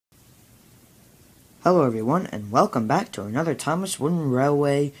Hello everyone, and welcome back to another Thomas Wooden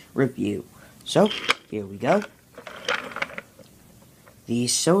Railway review. So, here we go. The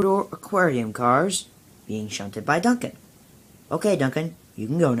Sodor Aquarium cars being shunted by Duncan. Okay, Duncan, you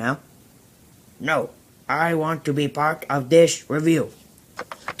can go now. No, I want to be part of this review.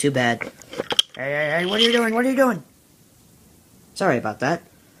 Too bad. Hey, what are you doing? What are you doing? Sorry about that.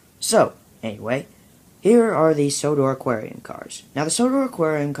 So, anyway, here are the Sodor Aquarium cars. Now, the Sodor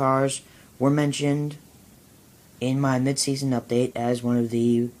Aquarium cars were mentioned in my mid-season update as one of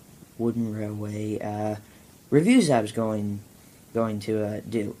the Wooden Railway reviews I was going to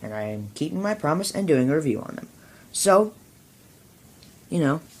do, and I am keeping my promise and doing a review on them. So,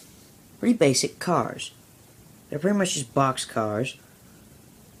 pretty basic cars. They're pretty much just box cars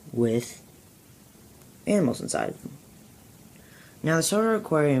with animals inside of them. Now, the Sodor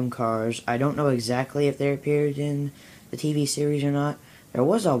Aquarium cars, I don't know exactly if they appeared in the TV series or not. There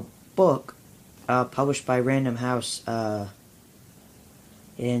was a book published by Random House, and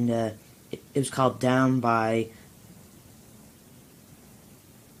it was called Down by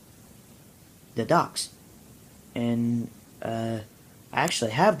the Docks. And I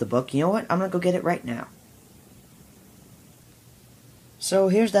actually have the book. You know what? I'm going to go get it right now. So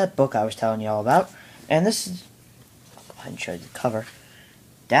here's that book I was telling you all about. And this is, I'll go ahead and show you the cover.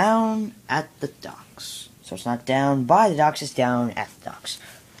 Down at the Docks. So it's not down by the docks, it's down at the docks.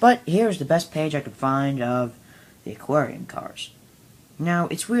 But here's the best page I could find of the aquarium cars. Now,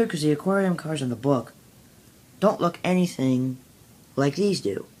 it's weird because the aquarium cars in the book don't look anything like these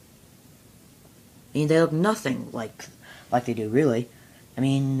do. I mean, they look nothing like they do, really. I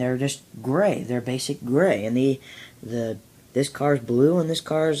mean, they're just gray. They're basic gray. And this car's blue, and this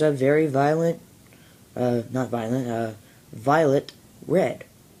car's a very violet red.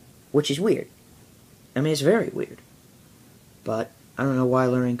 Which is weird. I mean, it's very weird. But I don't know why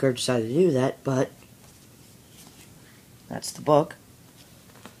Learning Curve decided to do that, but that's the book.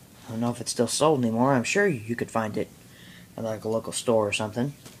 I don't know if it's still sold anymore. I'm sure you could find it at like a local store or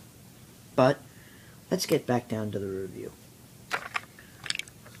something. But let's get back down to the review.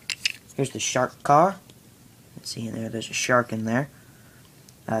 Here's the shark car. Let's see in there. There's a shark in there.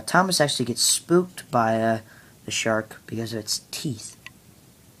 Thomas actually gets spooked by the shark because of its teeth.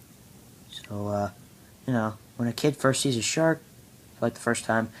 So, when a kid first sees a shark, for like the first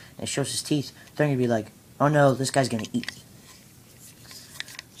time, and it shows his teeth, they're going to be like, oh no, this guy's going to eat me.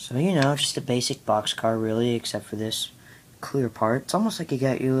 So, just a basic box car, really, except for this clear part. It's almost like you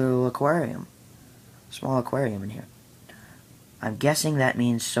got your little aquarium. Small aquarium in here. I'm guessing that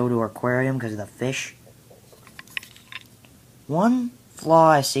means Sodor Aquarium because of the fish. One flaw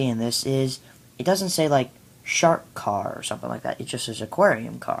I see in this is, it doesn't say, like, shark car or something like that. It just says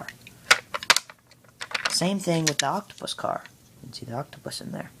aquarium car. Same thing with the octopus car. You can see the octopus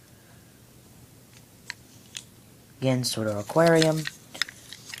in there. Again, sort of aquarium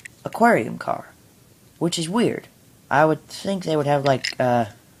car, which is weird. I would think they would have like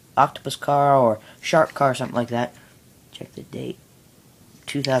octopus car or shark car or something like that. Check the date,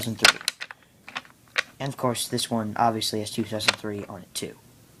 2003. And of course, this one obviously has 2003 on it too.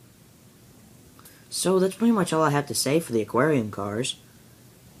 So that's pretty much all I have to say for the aquarium cars.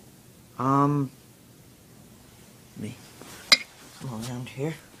 Let me come around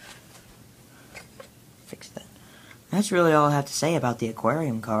here. Fix that. That's really all I have to say about the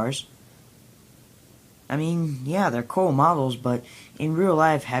aquarium cars. I mean, yeah, they're cool models, but in real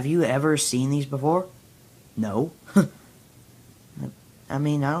life, have you ever seen these before? No. I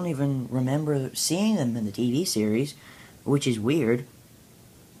mean, I don't even remember seeing them in the TV series, which is weird.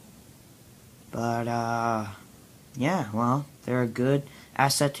 But, yeah, well, they're a good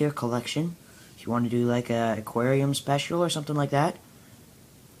asset to your collection. If you want to do like a aquarium special or something like that.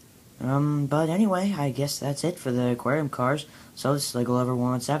 But anyway, I guess that's it for the aquarium cars. So this is Lego Lover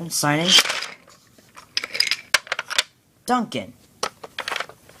 117 signing. Duncan,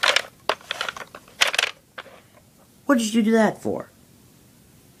 what did you do that for?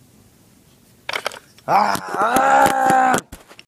 Ah!